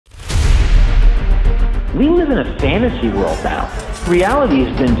We live in a fantasy world now. Reality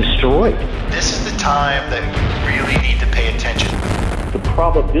has been destroyed. This is the time that you really need to pay attention. The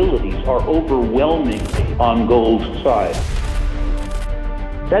probabilities are overwhelmingly on gold's side.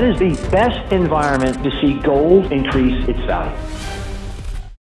 That is the best environment to see gold increase its value.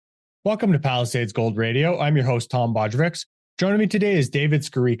 Welcome to Palisade's Gold Radio. I'm your host, Tom Bodrovics. Joining me today is David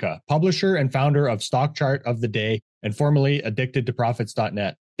Skarica, publisher and founder of Stock Chart of the Day and formerly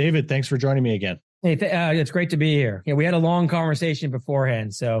addictedtoprofits.net. David, thanks for joining me again. Hey, it's great to be here. Yeah, we had a long conversation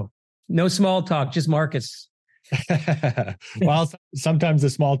beforehand, so no small talk, just markets. Well, sometimes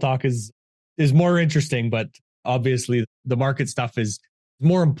the small talk is more interesting, but obviously the market stuff is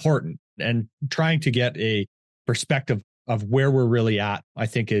more important, and trying to get a perspective of where we're really at, I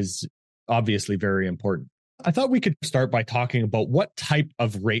think, is obviously very important. I thought we could start by talking about what type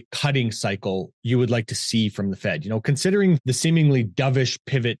of rate cutting cycle you would like to see from the Fed. You know, considering the seemingly dovish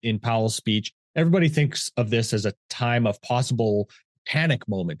pivot in Powell's speech, everybody thinks of this as a time of possible panic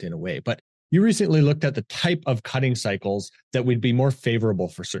moment in a way. But you recently looked at the type of cutting cycles that would be more favorable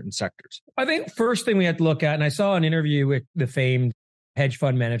for certain sectors. I think first thing we have to look at, and I saw an interview with the famed hedge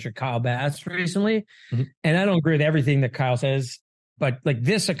fund manager Kyle Bass recently, and I don't agree with everything that Kyle says, but like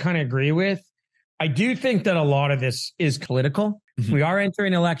this I kind of agree with. I do think that a lot of this is political. We are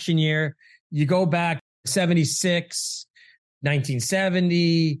entering election year. You go back 76,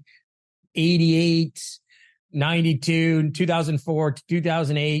 1970, 88, 92, 2004,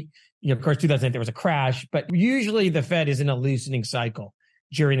 2008. Of course, 2008, there was a crash, but usually the Fed is in a loosening cycle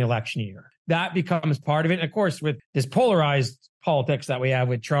during the election year. That becomes part of it. And of course, with this polarized politics that we have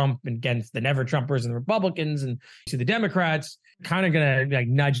with Trump and against the never Trumpers and the Republicans and to the Democrats, kind of going to like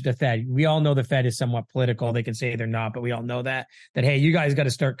nudge the Fed. We all know the Fed is somewhat political. They can say they're not, but we all know that, hey, you guys got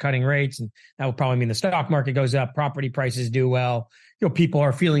to start cutting rates. And that will probably mean the stock market goes up, property prices do well. People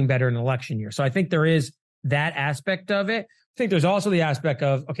are feeling better in an election year. So I think there is that aspect of it. I think there's also the aspect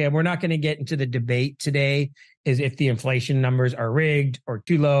of, okay, we're not going to get into the debate today is if the inflation numbers are rigged or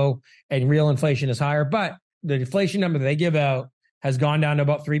too low and real inflation is higher. But the inflation number that they give out has gone down to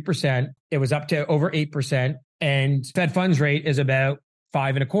about 3%. It was up to over 8%. And Fed funds rate is about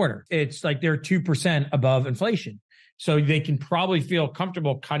 5.25%. It's like they're 2% above inflation. So they can probably feel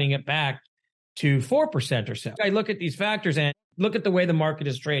comfortable cutting it back to 4% or so. I look at these factors and look at the way the market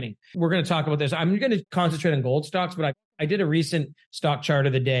is trading. We're going to talk about this. I'm going to concentrate on gold stocks, but I did a recent stock chart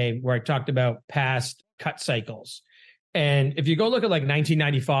of the day where I talked about past cut cycles. And if you go look at like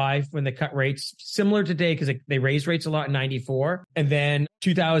 1995, when they cut rates, similar today, because they raised rates a lot in 94. And then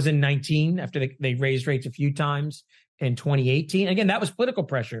 2019, after they raised rates a few times in 2018. Again, that was political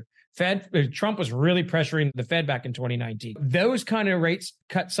pressure. Trump was really pressuring the Fed back in 2019. Those kind of rates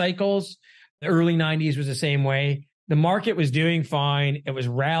cut cycles, the early 90s was the same way. The market was doing fine. It was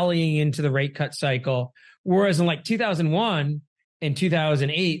rallying into the rate cut cycle. Whereas in like 2001, in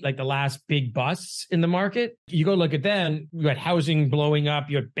 2008, like the last big busts in the market, you go look at them, you had housing blowing up,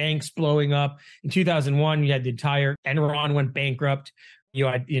 you had banks blowing up. In 2001, you had the entire Enron went bankrupt. You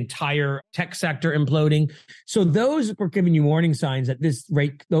had the entire tech sector imploding. So those were giving you warning signs that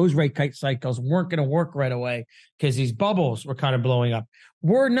those rate cut cycles weren't going to work right away because these bubbles were kind of blowing up.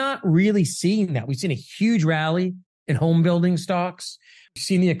 We're not really seeing that. We've seen a huge rally in home building stocks. We've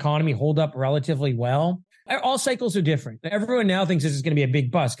seen the economy hold up relatively well. All cycles are different. Everyone now thinks this is going to be a big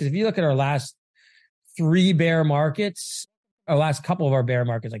bust because if you look at our last three bear markets, our last couple of our bear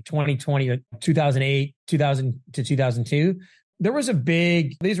markets, like 2020, 2008, 2000 to 2002,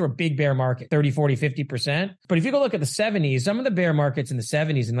 these were a big bear market, 30, 40, 50%. But if you go look at the 70s, some of the bear markets in the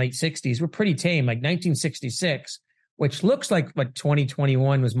 70s and late 60s were pretty tame, like 1966, which looks like what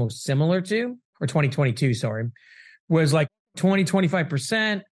 2021 was most similar to, or 2022, sorry, was like 20,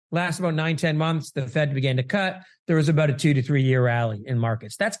 25%. Last about 9-10 months, the Fed began to cut. There was about a 2 to 3 year rally in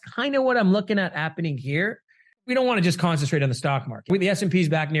markets. That's kind of what I'm looking at happening here. We don't want to just concentrate on the stock market. The S&P is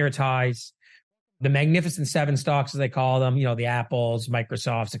back near its highs. The Magnificent Seven stocks, as they call them, the Apples,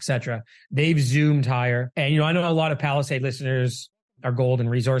 Microsofts, et cetera, they've zoomed higher. And, I know a lot of Palisade listeners are gold and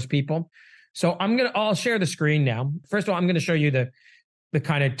resource people. So I'll share the screen now. First of all, I'm going to show you the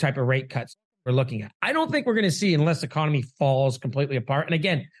kind of type of rate cuts we're looking at. I don't think we're going to see unless the economy falls completely apart. And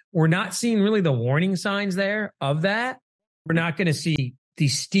again, we're not seeing really the warning signs there of that. We're not going to see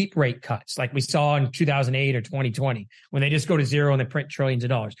these steep rate cuts like we saw in 2008 or 2020 when they just go to zero and they print trillions of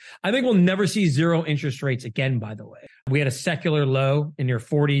dollars. I think we'll never see zero interest rates again, by the way. We had a secular low in your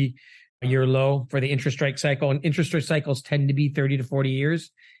 40-year low for the interest rate cycle. And interest rate cycles tend to be 30 to 40 years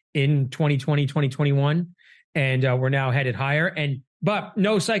in 2020, 2021. And we're now headed higher. But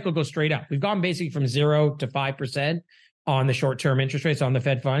no cycle goes straight up. We've gone basically from 0 to 5%. on the short-term interest rates on the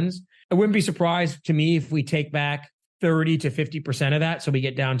Fed funds. I wouldn't be surprised to me if we take back 30 to 50% of that. So we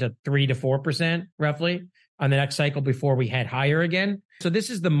get down to 3 to 4% roughly on the next cycle before we head higher again. So this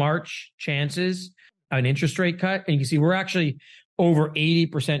is the March chances of an interest rate cut. And you can see we're actually over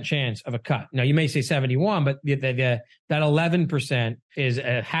 80% chance of a cut. Now you may say 71, but that 11% is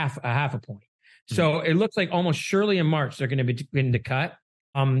a half a point. So it looks like almost surely in March, they're going to begin to cut.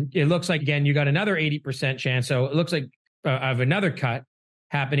 It looks like, again, you got another 80% chance. So it looks like of another cut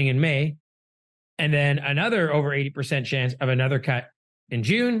happening in May, and then another over 80% chance of another cut in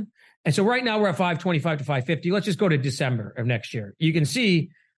June. And so right now we're at 525 to 550. Let's just go to December of next year. You can see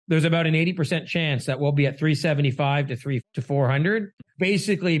there's about an 80% chance that we'll be at 375 to 400.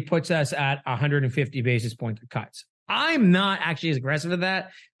 Basically puts us at 150 basis points of cuts. I'm not actually as aggressive as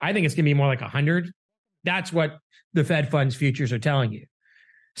that. I think it's going to be more like 100. That's what the Fed funds futures are telling you.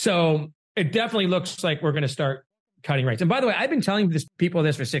 So it definitely looks like we're going to start cutting rates. And by the way, I've been telling people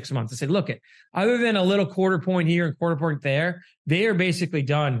this for 6 months. I said, look, other than a little quarter point here and quarter point there, they are basically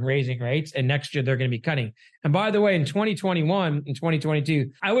done raising rates. And next year they're going to be cutting. And by the way, in 2021 and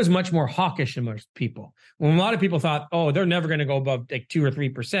 2022, I was much more hawkish than most people. When a lot of people thought, oh, they're never going to go above like 2 or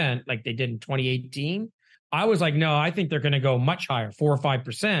 3% like they did in 2018. I was like, no, I think they're going to go much higher, 4 or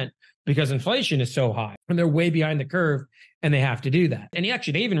 5%, because inflation is so high and they're way behind the curve and they have to do that. And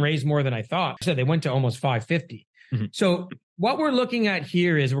they even raised more than I thought. I said they went to almost 550. So what we're looking at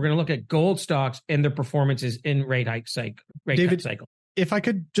here is we're going to look at gold stocks and their performances in rate hike cycle. David, if I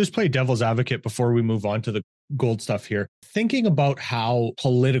could just play devil's advocate before we move on to the gold stuff here, thinking about how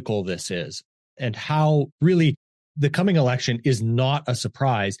political this is and how really the coming election is not a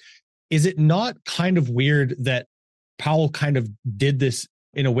surprise. Is it not kind of weird that Powell kind of did this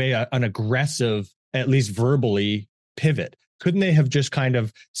in a way, an aggressive, at least verbally, pivot? Couldn't they have just kind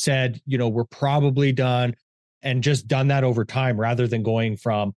of said, we're probably done, and just done that over time rather than going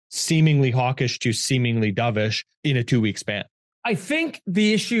from seemingly hawkish to seemingly dovish in a 2-week span? I think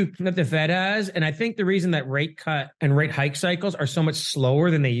the issue that the Fed has, and I think the reason that rate cut and rate hike cycles are so much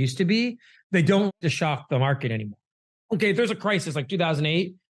slower than they used to be, they don't just shock the market anymore. Okay, if there's a crisis like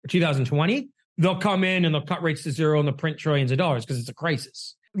 2008 or 2020, they'll come in and they'll cut rates to zero and they'll print trillions of dollars because it's a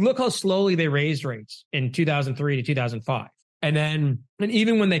crisis. Look how slowly they raised rates in 2003 to 2005. And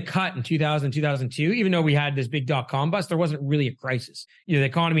even when they cut in 2000, 2002, even though we had this big dot-com bust, there wasn't really a crisis. The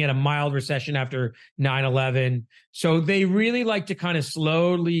economy had a mild recession after 9/11. So they really like to kind of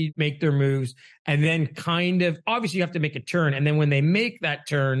slowly make their moves and then kind of, obviously you have to make a turn. And then when they make that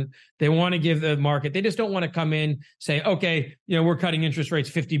turn, they want to give the market, they just don't want to come in, say, okay, we're cutting interest rates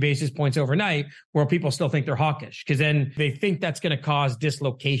 50 basis points overnight, where people still think they're hawkish, because then they think that's going to cause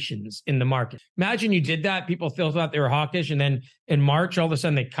dislocations in the market. Imagine you did that. People still thought they were hawkish. And then in March, all of a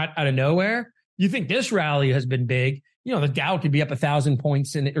sudden they cut out of nowhere. You think this rally has been big. The Dow could be up 1,000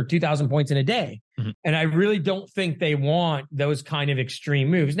 points or 2,000 points in a day. And I really don't think they want those kind of extreme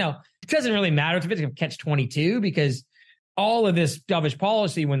moves. Now, it doesn't really matter if it's going to catch 22, because all of this dovish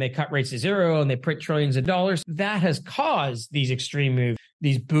policy, when they cut rates to zero and they print trillions of dollars, that has caused these extreme moves,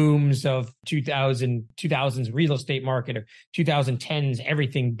 these booms of 2000s real estate market, or 2010s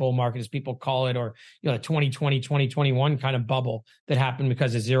everything bull market, as people call it, or the 2020, 2021 kind of bubble that happened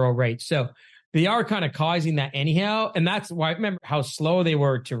because of zero rates. So they are kind of causing that anyhow. And that's why I remember how slow they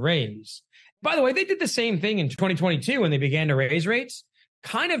were to raise. By the way, they did the same thing in 2022 when they began to raise rates,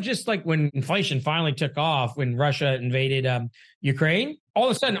 kind of just like when inflation finally took off, when Russia invaded Ukraine. All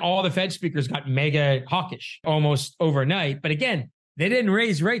of a sudden, all the Fed speakers got mega hawkish almost overnight. But again, they didn't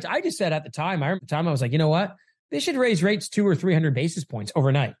raise rates. I just said at the time, I was like, you know what? They should raise rates 200 or 300 basis points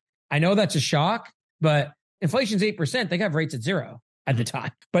overnight. I know that's a shock, but inflation's 8%. They got rates at zero at the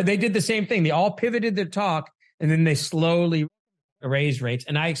time. But they did the same thing. They all pivoted their talk, and then they slowly raised rates.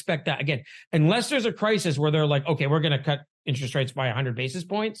 And I expect that, again, unless there's a crisis where they're like, okay, we're going to cut interest rates by 100 basis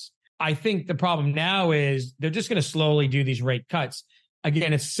points. I think the problem now is they're just going to slowly do these rate cuts.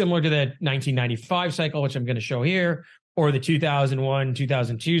 Again, it's similar to the 1995 cycle, which I'm going to show here, or the 2001,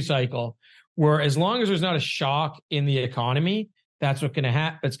 2002 cycle, where as long as there's not a shock in the economy, that's what's going to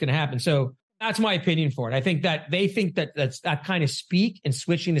happen. So that's my opinion for it. I think that they think that that kind of speak and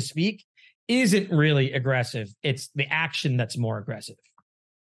switching to speak isn't really aggressive. It's the action that's more aggressive.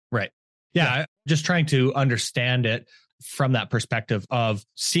 Right. Yeah. Just trying to understand it from that perspective of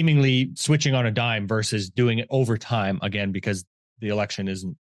seemingly switching on a dime versus doing it over time, again, because the election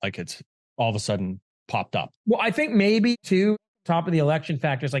isn't like it's all of a sudden popped up. Well, I think maybe too, top of the election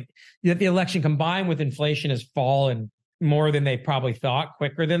factors, like the election combined with inflation has fallen more than they probably thought,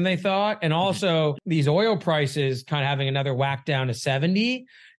 quicker than they thought. And also these oil prices kind of having another whack down to 70,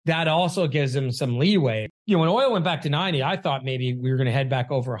 that also gives them some leeway. when oil went back to 90, I thought maybe we were going to head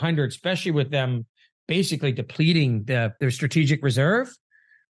back over 100, especially with them basically depleting their strategic reserve.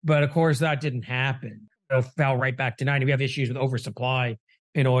 But of course, that didn't happen. It fell right back to 90. We have issues with oversupply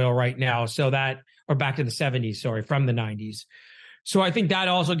in oil right now. Or back to the 70s, sorry, from the 90s. So I think that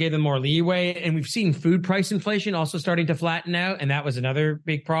also gave them more leeway. And we've seen food price inflation also starting to flatten out. And that was another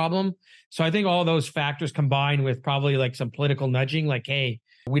big problem. So I think all those factors combined with probably like some political nudging, like, hey,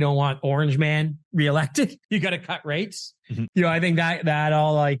 we don't want Orange Man reelected. You got to cut rates. Mm-hmm. I think that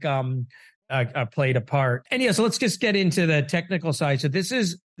all like played a part. And yeah, so let's just get into the technical side. So this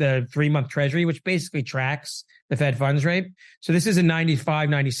is the 3-month treasury, which basically tracks the Fed funds rate. So this is in 95,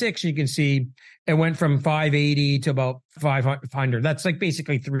 96. You can see it went from 580 to about 500. That's like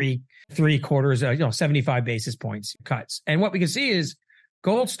basically three quarters, 75 basis points cuts. And what we can see is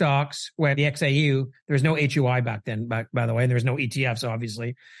gold stocks, where the XAU, there was no HUI back then, by the way, and there was no ETFs,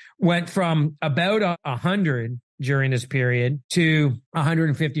 obviously, went from about 100 during this period to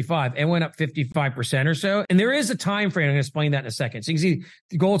 155. It went up 55% or so. And there is a time frame. I'm going to explain that in a second. So you can see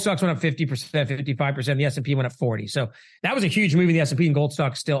the gold stocks went up 50%, 55%. The S&P went up 40. So that was a huge move in the S&P, and gold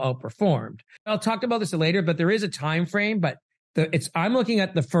stocks still outperformed. I'll talk about this later, but there is a time frame. But I'm looking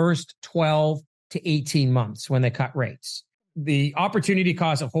at the first 12 to 18 months when they cut rates. The opportunity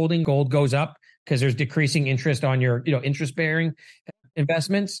cost of holding gold goes up because there's decreasing interest on your interest-bearing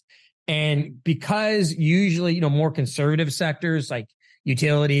investments. And because usually, more conservative sectors like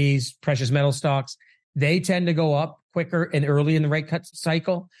utilities, precious metal stocks, they tend to go up quicker and early in the rate cut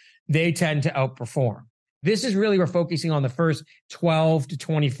cycle, they tend to outperform. This is really, we're focusing on the first 12 to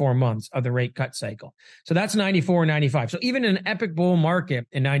 24 months of the rate cut cycle. So that's 94 and 95. So even in an epic bull market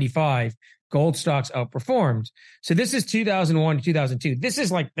in 95, gold stocks outperformed. So this is 2001 to 2002. This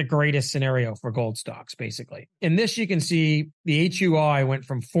is like the greatest scenario for gold stocks, basically. In this, you can see the HUI went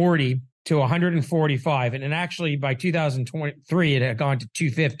from 40 to 145. And then actually by 2023, it had gone to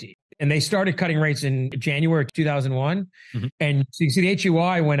 250. And they started cutting rates in January 2001. Mm-hmm. And so you see the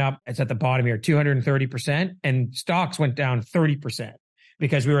HUI went up, it's at the bottom here, 230%. And stocks went down 30%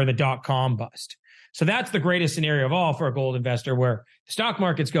 because we were in the dot-com bust. So that's the greatest scenario of all for a gold investor, where the stock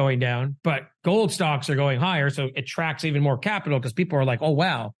market's going down, but gold stocks are going higher. So it attracts even more capital because people are like, oh,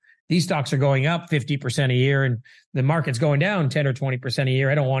 wow, these stocks are going up 50% a year and the market's going down 10 or 20% a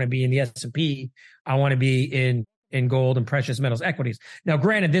year. I don't want to be in the S&P. I want to be in gold and precious metals equities. Now,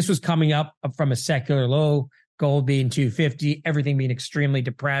 granted, this was coming up from a secular low, gold being 250, everything being extremely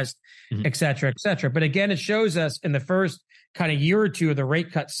depressed, et cetera, et cetera. But again, it shows us in the first kind of year or two of the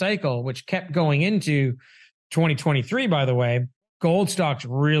rate cut cycle, which kept going into 2023, by the way, gold stocks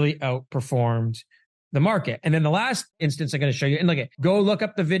really outperformed the market. And then the last instance I'm going to show you, and go look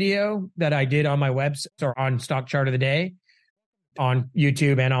up the video that I did on my website or on Stock Chart of the Day on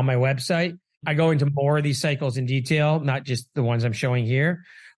YouTube and on my website. I go into more of these cycles in detail, not just the ones I'm showing here.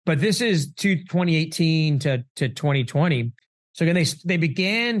 But this is 2018 to 2020. So again, they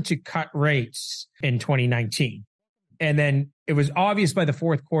began to cut rates in 2019. And then it was obvious by the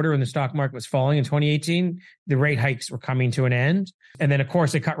fourth quarter when the stock market was falling in 2018, the rate hikes were coming to an end. And then, of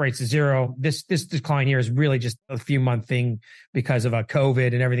course, they cut rates to zero. This decline here is really just a few month thing because of COVID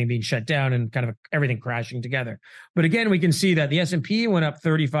and everything being shut down and kind of everything crashing together. But again, we can see that the S&P went up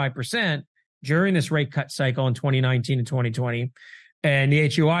 35% during this rate cut cycle in 2019 and 2020. And the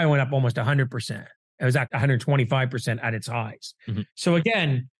HUI went up almost 100%. It was at 125% at its highs. Mm-hmm. So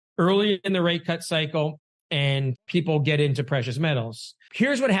again, early in the rate cut cycle, and people get into precious metals.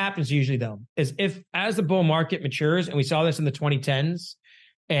 Here's what happens usually, though, is as the bull market matures, and we saw this in the 2010s,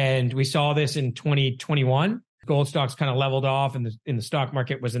 and we saw this in 2021, gold stocks kind of leveled off, and the stock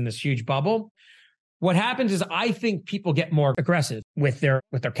market was in this huge bubble. What happens is I think people get more aggressive with their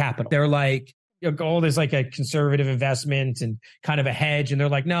capital. They're like, gold is like a conservative investment and kind of a hedge, and they're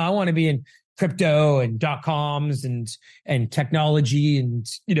like, no, I want to be in crypto and .coms and technology and,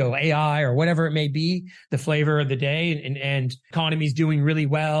 AI or whatever it may be, the flavor of the day, and economy's doing really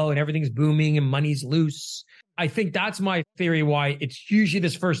well and everything's booming and money's loose. I think that's my theory why it's usually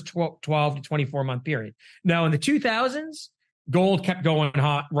this first 12 to 24 month period. Now in the 2000s, gold kept going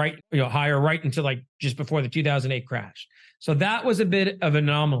higher right until just before the 2008 crash. So that was a bit of an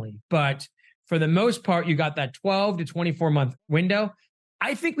anomaly, but for the most part, you got that 12 to 24 month window.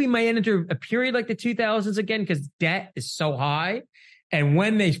 I think we may enter a period like the 2000s again because debt is so high. And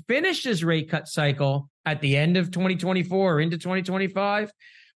when they finish this rate cut cycle at the end of 2024 or into 2025,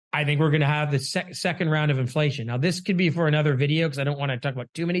 I think we're going to have the second round of inflation. Now, this could be for another video because I don't want to talk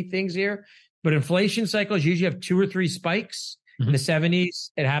about too many things here. But inflation cycles usually have 2 or 3 spikes. Mm-hmm. In the 70s,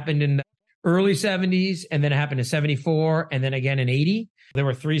 it happened in early 70s, and then it happened in 74, and then again in 80. There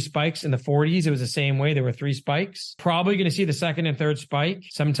were 3 spikes in the 40s. It was the same way. There were 3 spikes. Probably going to see the second and third spike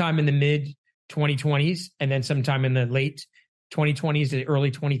sometime in the mid 2020s, and then sometime in the late 2020s to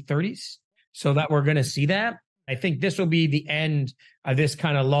early 2030s. So that we're going to see that. I think this will be the end of this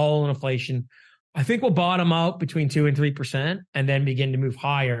kind of lull in inflation. I think we'll bottom out between 2 and 3% and then begin to move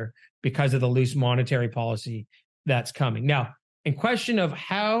higher because of the loose monetary policy that's coming. Now, in question of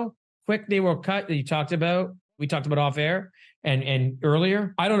how quick they will cut that you talked about, we talked about off air and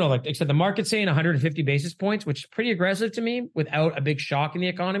earlier, I don't know, like except the market's saying 150 basis points, which is pretty aggressive to me without a big shock in the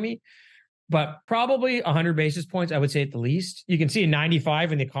economy. But probably 100 basis points, I would say at the least. You can see in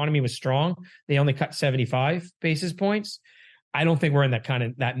 95 when the economy was strong, they only cut 75 basis points. I don't think we're in that kind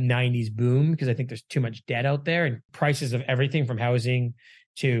of that 90s boom because I think there's too much debt out there and prices of everything from housing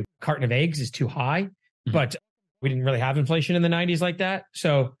to carton of eggs is too high. Mm-hmm. But we didn't really have inflation in the 90s like that.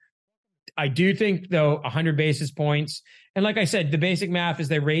 So I do think, though, 100 basis points. And like I said, the basic math is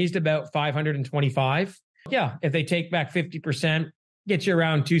they raised about 525. Yeah, if they take back 50%, gets you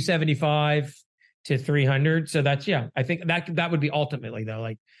around 275 to 300. So that's, yeah, I think that would be ultimately, though,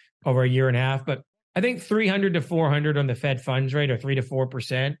 like over a year and a half. But I think 300 to 400 on the Fed funds rate or 3 to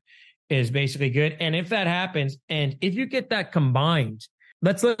 4% is basically good. And if that happens, and if you get that combined,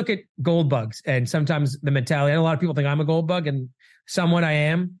 let's look at gold bugs. And sometimes the mentality, and a lot of people think I'm a gold bug, and somewhat I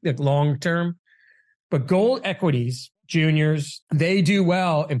am, like long term. But gold equities, juniors, they do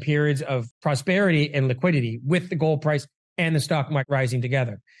well in periods of prosperity and liquidity with the gold price and the stock market rising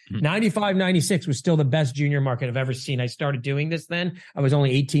together. 95, 96 was still the best junior market I've ever seen. I started doing this then. I was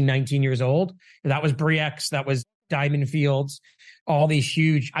only 18, 19 years old. And that was Bre-X, that was Diamond Fields, all these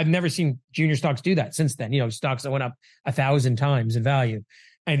huge, I've never seen junior stocks do that since then. You know, stocks that went up 1,000 times in value.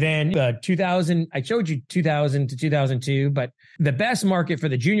 And then 2000, I showed you 2000 to 2002, but the best market for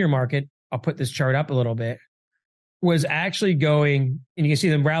the junior market, I'll put this chart up a little bit, was actually going, and you can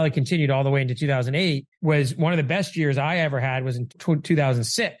see the rally continued all the way into 2008, was one of the best years I ever had was in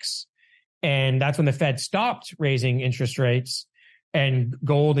 2006. And that's when the Fed stopped raising interest rates and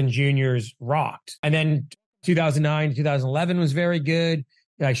gold and juniors rocked. And then 2009 to 2011 was very good.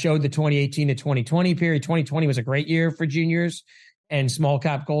 I showed the 2018 to 2020 period. 2020 was a great year for juniors and small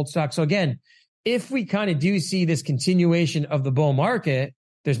cap gold stocks. So again, if we kind of do see this continuation of the bull market,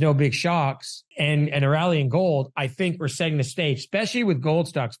 there's no big shocks and a rally in gold, I think we're setting the stage, especially with gold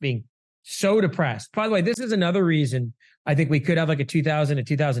stocks being so depressed. By the way, this is another reason I think we could have like a 2000 to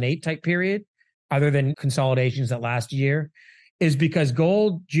 2008 type period, other than consolidations that last year, is because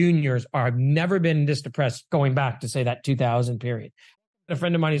gold juniors have never been this depressed going back to, say, that 2000 period. A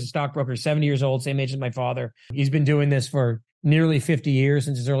friend of mine is a stockbroker, 70 years old, same age as my father. He's been doing this for nearly 50 years,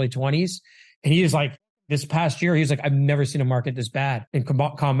 since his early 20s. And he is like, this past year, he was like, I've never seen a market this bad in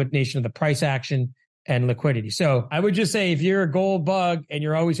combination of the price action and liquidity. So I would just say, if you're a gold bug and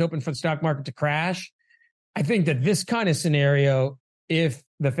you're always hoping for the stock market to crash, I think that this kind of scenario, if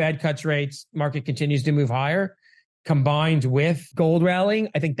the Fed cuts rates, market continues to move higher, combined with gold rallying,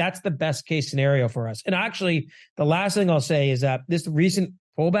 I think that's the best case scenario for us. And actually, the last thing I'll say is that this recent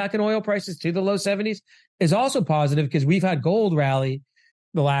pullback in oil prices to the low 70s is also positive, because we've had gold rally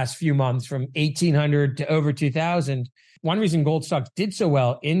the last few months from 1,800 to over 2,000. One reason gold stocks did so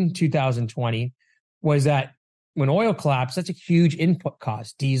well in 2020 was that when oil collapsed, that's a huge input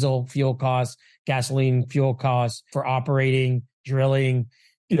cost, diesel, fuel costs, gasoline, fuel costs for operating, drilling,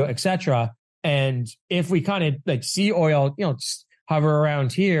 et cetera. And if we kind of like see oil, hover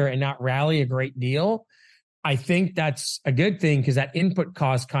around here and not rally a great deal, I think that's a good thing, because that input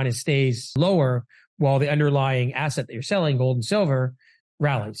cost kind of stays lower while the underlying asset that you're selling, gold and silver,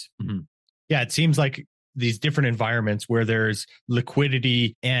 rallies. Mm-hmm. Yeah, it seems like these different environments where there's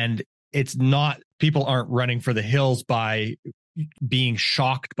liquidity and it's not, people aren't running for the hills by being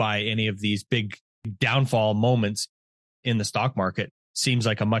shocked by any of these big downfall moments in the stock market, seems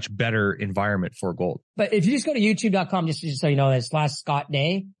like a much better environment for gold. But if you just go to youtube.com, just so you know, this last Scott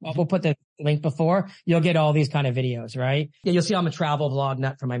Day, we'll put the link before, you'll get all these kind of videos, right? Yeah, you'll see I'm a travel vlog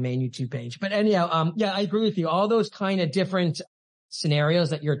nut for my main YouTube page. But anyhow, yeah, I agree with you. All those kind of different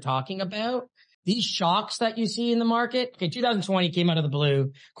scenarios that you're talking about, these shocks that you see in the market. Okay, 2020 came out of the blue.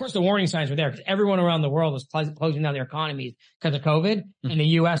 Of course, the warning signs were there because everyone around the world was closing down their economies because of COVID. And the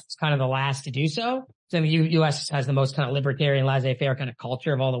U.S. was kind of the last to do so. So the U.S. has the most kind of libertarian, laissez-faire kind of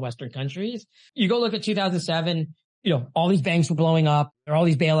culture of all the Western countries. You go look at 2007, all these banks were blowing up. All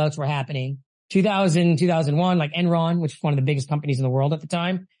these bailouts were happening. 2000, 2001, like Enron, which was one of the biggest companies in the world at the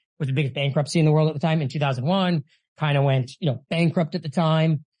time, was the biggest bankruptcy in the world at the time. In 2001, kind of went, bankrupt at the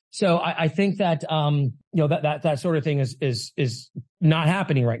time. So I think that, that sort of thing is not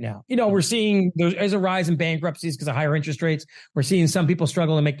happening right now. We're seeing there's a rise in bankruptcies because of higher interest rates. We're seeing some people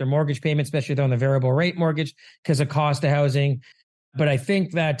struggle to make their mortgage payments, especially if they're on the variable rate mortgage because of cost of housing. But I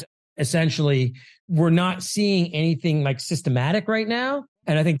think that essentially we're not seeing anything like systematic right now.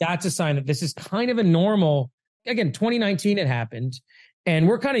 And I think that's a sign that this is kind of a normal, again, 2019 it happened. And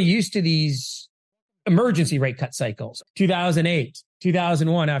we're kind of used to these emergency rate cut cycles, 2008,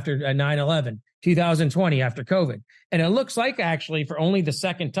 2001 after 9/11, 2020 after COVID. And it looks like actually for only the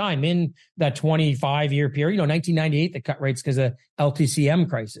second time in that 25-year period, 1998, they cut rates because of LTCM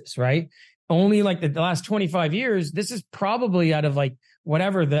crisis, right? Only like the last 25 years, this is probably out of like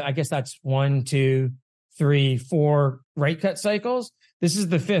whatever I guess that's 1, 2, 3, 4 rate cut cycles. This is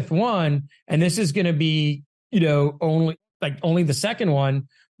the fifth one. And this is going to be, only the second one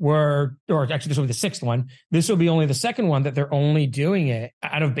or actually this will be the sixth one. This will be only the second one that they're only doing it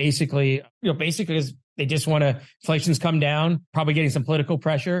out of basically because they just want to, inflation's come down, probably getting some political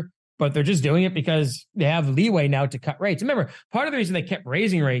pressure, but they're just doing it because they have leeway now to cut rates. Remember, part of the reason they kept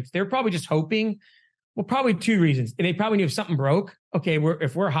raising rates, they're probably just hoping, probably two reasons. They probably knew if something broke, okay,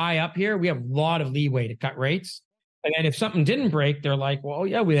 if we're high up here, we have a lot of leeway to cut rates. And then if something didn't break, they're like, well,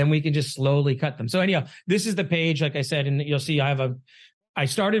 yeah, then we can just slowly cut them. So anyhow, this is the page, like I said, and you'll see I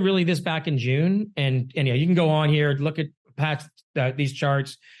started really this back in June, and anyhow, you can go on here, look at past these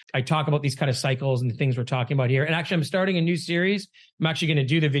charts. I talk about these kind of cycles and the things we're talking about here. And actually, I'm starting a new series. I'm actually going to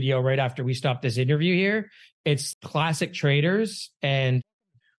do the video right after we stop this interview here. It's classic traders and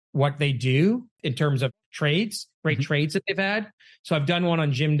what they do in terms of trades, great trades that they've had. So I've done one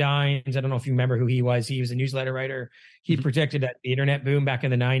on Jim Dines. I don't know if you remember who he was. He was a newsletter writer. He predicted that the internet boom back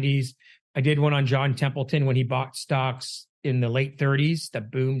in the 90s. I did one on John Templeton when he bought stocks in the late 30s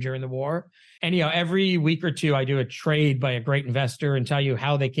that boomed during the war. Anyhow, every week or two, I do a trade by a great investor and tell you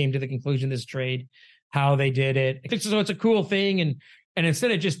how they came to the conclusion of this trade, how they did it. So it's a cool thing. And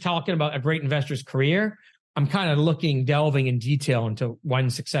instead of just talking about a great investor's career, I'm kind of delving in detail into one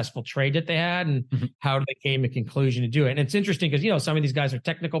successful trade that they had and how they came to the conclusion to do it. And it's interesting because, some of these guys are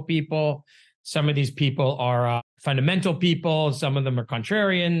technical people. Some of these people are fundamental people. Some of them are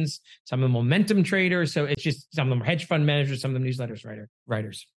contrarians. Some of them momentum traders. So it's just some of them are hedge fund managers. Some of them newsletters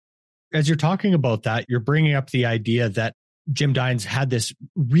writers. As you're talking about that, you're bringing up the idea that Jim Dines had this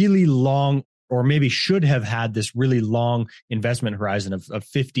really long, or maybe should have had this really long investment horizon of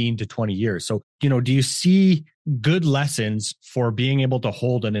 15 to 20 years. So, do you see good lessons for being able to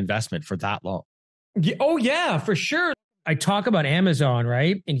hold an investment for that long? Oh, yeah, for sure. I talk about Amazon,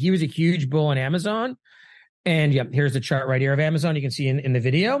 right? And he was a huge bull on Amazon. And here's the chart right here of Amazon. You can see in the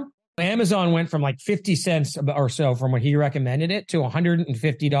video. Amazon went from like 50 cents or so from when he recommended it to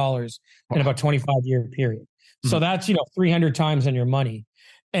 $150 in about 25-year period. So that's, 300 times on your money.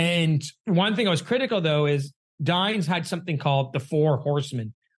 And one thing I was critical, though, is Dines had something called the 4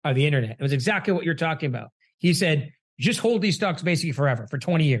 horsemen of the internet. It was exactly what you're talking about. He said, just hold these stocks basically forever, for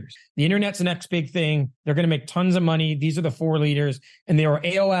 20 years. The internet's the next big thing. They're going to make tons of money. These are the 4 leaders. And they were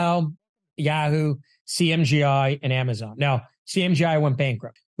AOL, Yahoo, CMGI, and Amazon. Now, CMGI went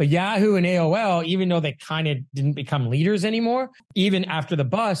bankrupt. But Yahoo and AOL, even though they kind of didn't become leaders anymore, even after the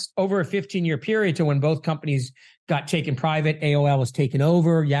bust, over a 15-year period to when both companies got taken private, AOL was taken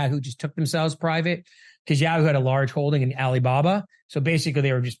over, Yahoo just took themselves private because Yahoo had a large holding in Alibaba. So basically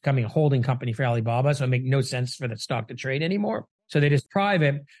they were just becoming a holding company for Alibaba. So it made no sense for the stock to trade anymore. So they just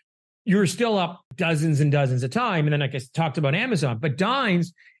private. You're still up dozens and dozens of time. And then I talked about Amazon, but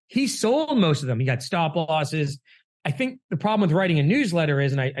Dines, he sold most of them. He got stop losses. I think the problem with writing a newsletter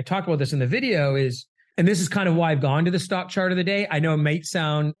is, and I talk about this in the video, is, and this is kind of why I've gone to the stock chart of the day. I know it might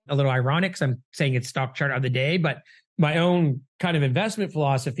sound a little ironic because I'm saying it's stock chart of the day, but my own kind of investment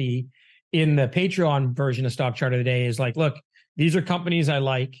philosophy in the Patreon version of stock chart of the day is like, look, these are companies I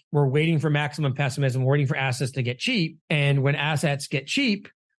like. We're waiting for maximum pessimism. We're waiting for assets to get cheap. And when assets get cheap,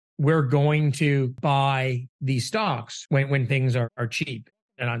 we're going to buy these stocks when things are cheap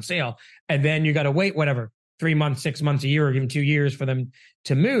and on sale. And then you got to wait, 3 months, 6 months, a year, or even 2 years for them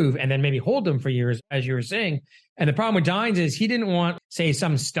to move, and then maybe hold them for years, as you were saying. And the problem with Dines is he didn't want, say,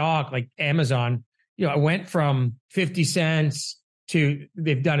 some stock like Amazon, it went from 50 cents to,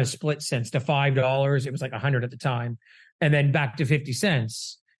 they've done a split since, to $5. It was like 100 at the time. And then back to 50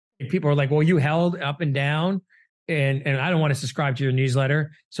 cents. And people are like, well, you held up and down, and I don't want to subscribe to your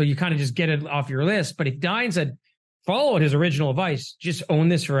newsletter. So you kind of just get it off your list. But if Dines had followed his original advice, just own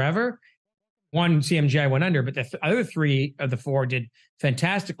this forever, one CMGI went under, but the other 3 of the 4 did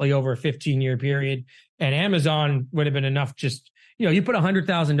fantastically over a 15-year period. And Amazon would have been enough. Just, you put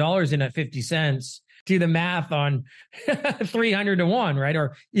 $100,000 in at 50 cents. do the math on 300 to 1, right?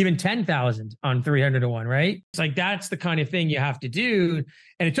 Or even 10,000 on 300 to 1, right? It's like, that's the kind of thing you have to do.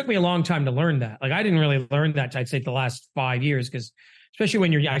 And it took me a long time to learn that. Like, I didn't really learn that, I'd say, the last 5 years, because especially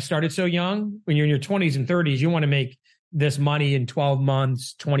when I started so young, when you're in your 20s and 30s, you want to make this money in 12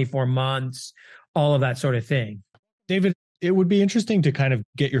 months, 24 months, all of that sort of thing. David, it would be interesting to kind of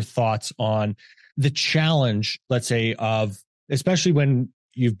get your thoughts on the challenge, let's say, of, especially when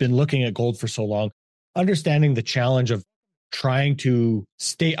you've been looking at gold for so long, understanding the challenge of trying to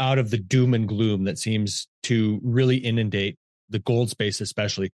stay out of the doom and gloom that seems to really inundate the gold space,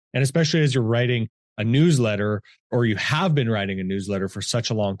 especially. And especially as you're writing a newsletter, or you have been writing a newsletter for such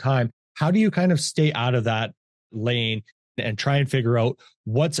a long time, how do you kind of stay out of that lane and try and figure out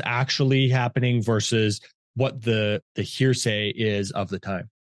what's actually happening versus what the hearsay is of the time?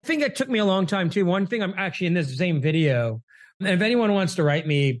 I think it took me a long time too. One thing, I'm actually in this same video, and if anyone wants to write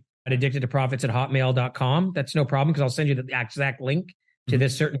me at addictedtoprofits@hotmail.com, that's no problem, because I'll send you the exact link to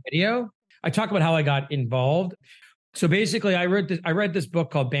this certain video. I talk about how I got involved. So basically, I read this book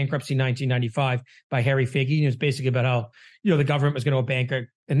called Bankruptcy 1995 by Harry Figge. And it was basically about how, the government was going to go bankrupt.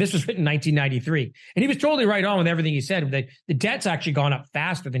 And this was written in 1993. And he was totally right on with everything he said. The debt's actually gone up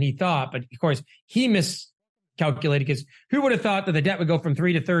faster than he thought. But of course, he miscalculated, because who would have thought that the debt would go from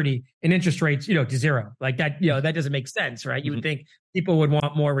 3 to 30 and interest rates, to 0? Like that, that doesn't make sense, right? You would think people would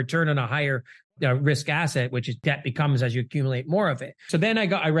want more return on a higher risk asset, which is debt becomes as you accumulate more of it. So then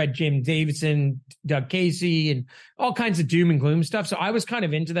I read Jim Davidson, Doug Casey, and all kinds of doom and gloom stuff. So I was kind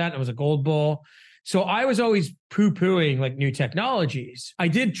of into that. I was a gold bull. So I was always poo-pooing like new technologies. I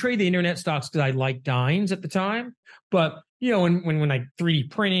did trade the internet stocks because I liked Dines at the time. But, when like 3D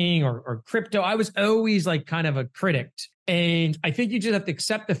printing or crypto, I was always like kind of a critic. And I think you just have to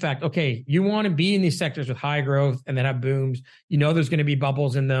accept the fact, okay, you want to be in these sectors with high growth and then have booms. There's going to be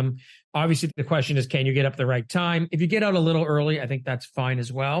bubbles in them. Obviously, the question is, can you get up at the right time? If you get out a little early, I think that's fine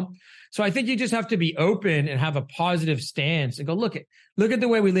as well. So I think you just have to be open and have a positive stance and go, look at the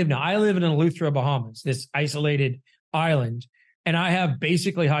way we live now. I live in Eleuthera, Bahamas, this isolated island, and I have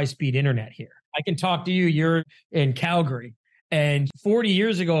basically high-speed internet here. I can talk to you. You're in Calgary. And 40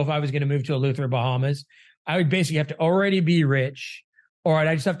 years ago, if I was going to move to Eleuthera, Bahamas, I would basically have to already be rich, or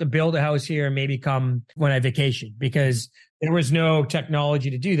I'd just have to build a house here and maybe come when I vacation, because there was no technology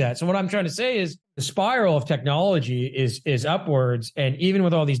to do that. So what I'm trying to say is the spiral of technology is upwards. And even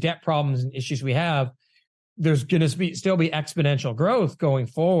with all these debt problems and issues we have, there's going to still be exponential growth going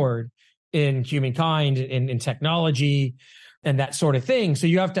forward in humankind, in technology, and that sort of thing. So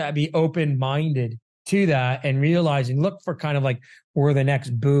you have to be open-minded to that and realize and look for kind of like where the next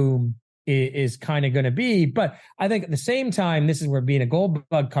boom is kind of going to be. But I think at the same time, this is where being a gold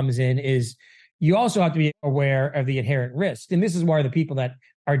bug comes in, is you also have to be aware of the inherent risk. And this is why the people that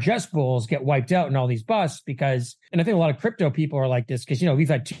are just bulls get wiped out in all these busts, because, and I think a lot of crypto people are like this, because, we've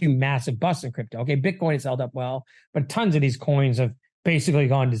had 2 massive busts in crypto. Okay, Bitcoin has held up well, but tons of these coins have basically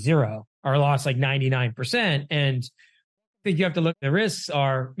gone to 0 or lost like 99%. And I think you have to look, the risks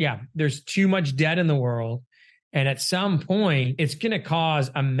are, there's too much debt in the world. And at some point, it's going to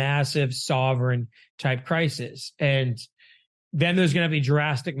cause a massive sovereign type crisis. And then there's going to be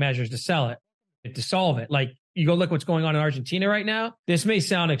drastic measures to solve it. Like, you go look what's going on in Argentina right now. This may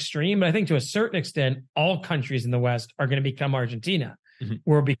sound extreme, but I think to a certain extent, all countries in the West are going to become Argentina,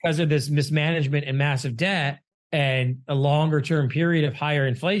 where because of this mismanagement and massive debt and a longer term period of higher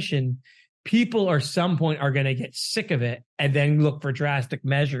inflation, people at some point are going to get sick of it and then look for drastic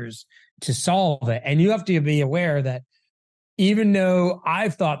measures to solve it. And you have to be aware that even though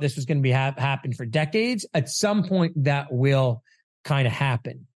I've thought this was going to be happen for decades, at some point that will kind of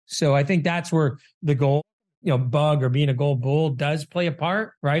happen. So I think that's where the gold, bug or being a gold bull does play a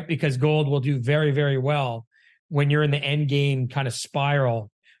part, right? Because gold will do very, very well when you're in the end game kind of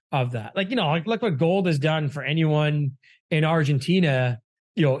spiral of that. Like, look what gold has done for anyone in Argentina,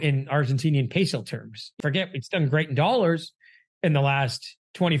 in Argentinian peso terms. Forget, it's done great in dollars in the last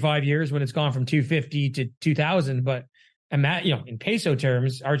 25 years when it's gone from 250 to 2000. But in peso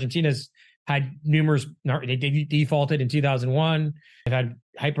terms, Argentina's had numerous, they defaulted in 2001. They've had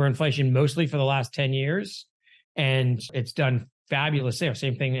hyperinflation mostly for the last 10 years. And it's done fabulous there.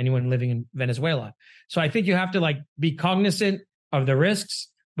 Same thing, anyone living in Venezuela. So I think you have to be cognizant of the risks,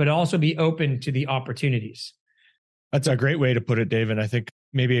 but also be open to the opportunities. That's a great way to put it, Dave. And I think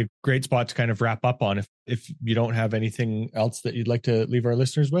maybe a great spot to kind of wrap up on if you don't have anything else that you'd like to leave our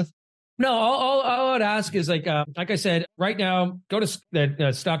listeners with. No, all I would ask is like I said, right now, go to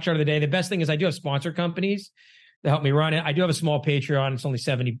the stock chart of the day. The best thing is I do have sponsor companies that help me run it. I do have a small Patreon. It's only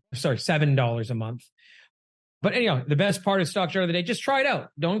 $7 a month. But anyhow, the best part of Stock Chart of the Day, just try it out.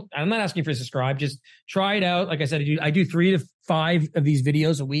 I'm not asking for you to subscribe. Just try it out. Like I said, I do 3 to 5 of these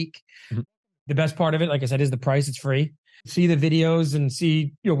videos a week. Mm-hmm. The best part of it, like I said, is the price. It's free. See the videos and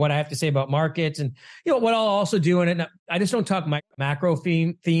see, what I have to say about markets, and, what I'll also do in it. I just don't talk macro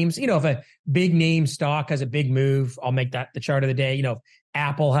themes. If a big name stock has a big move, I'll make that the chart of the day. If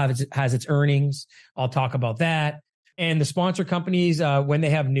Apple has its earnings, I'll talk about that. And the sponsor companies, when they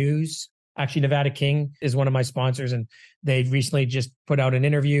have news, actually Nevada King is one of my sponsors, and they recently just put out an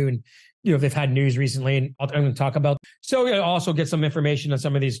interview, and they've had news recently, and I'm going to talk about. So I also get some information on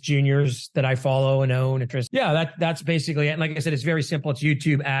some of these juniors that I follow and own interest. Yeah, that's basically it. And like I said, it's very simple. It's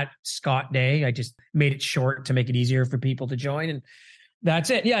YouTube at Scott Day. I just made it short to make it easier for people to join, and that's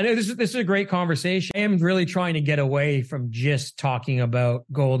it. Yeah, this is a great conversation. I am really trying to get away from just talking about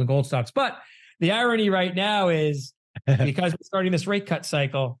gold and gold stocks. But the irony right now is because we're starting this rate cut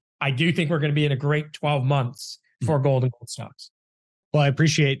cycle, I do think we're going to be in a great 12 months for gold and gold stocks. Well, I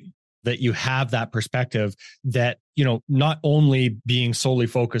appreciate that you have that perspective that, not only being solely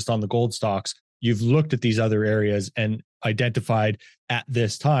focused on the gold stocks, you've looked at these other areas and identified at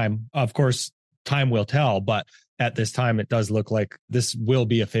this time. Of course, time will tell, but at this time, it does look like this will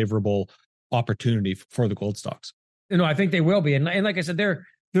be a favorable opportunity for the gold stocks. I think they will be. And like I said, they're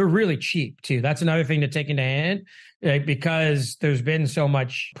really cheap too. That's another thing to take into hand, because there's been so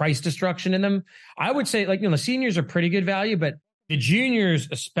much price destruction in them. I would say the seniors are pretty good value, but the juniors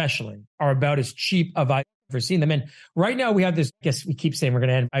especially are about as cheap as I've ever seen them. And right now we have this, I guess we keep saying we're going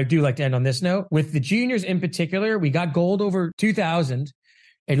to end. I do like to end on this note. With the juniors in particular, we got gold over 2,000.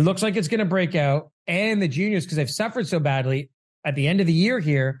 It looks like it's going to break out. And the juniors, because they've suffered so badly at the end of the year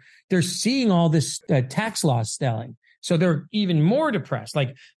here, they're seeing all this tax loss selling. So they're even more depressed.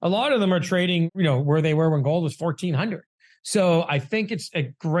 Like a lot of them are trading, where they were when gold was 1,400. So I think it's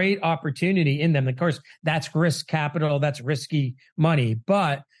a great opportunity in them. Of course, that's risk capital. That's risky money.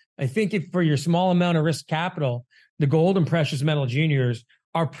 But I think if for your small amount of risk capital, the gold and precious metal juniors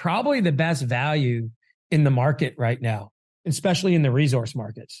are probably the best value in the market right now, especially in the resource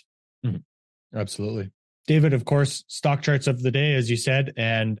markets. Mm-hmm. Absolutely. David, of course, stock charts of the day, as you said,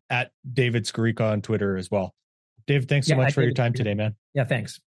 and at David Skarica on Twitter as well. Dave, thanks so much for your time today, man. Yeah,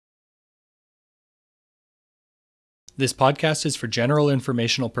 thanks. This podcast is for general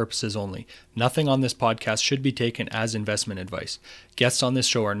informational purposes only. Nothing on this podcast should be taken as investment advice. Guests on this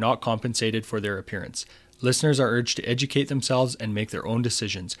show are not compensated for their appearance. Listeners are urged to educate themselves and make their own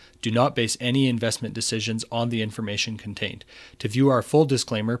decisions. Do not base any investment decisions on the information contained. To view our full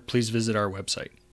disclaimer, please visit our website.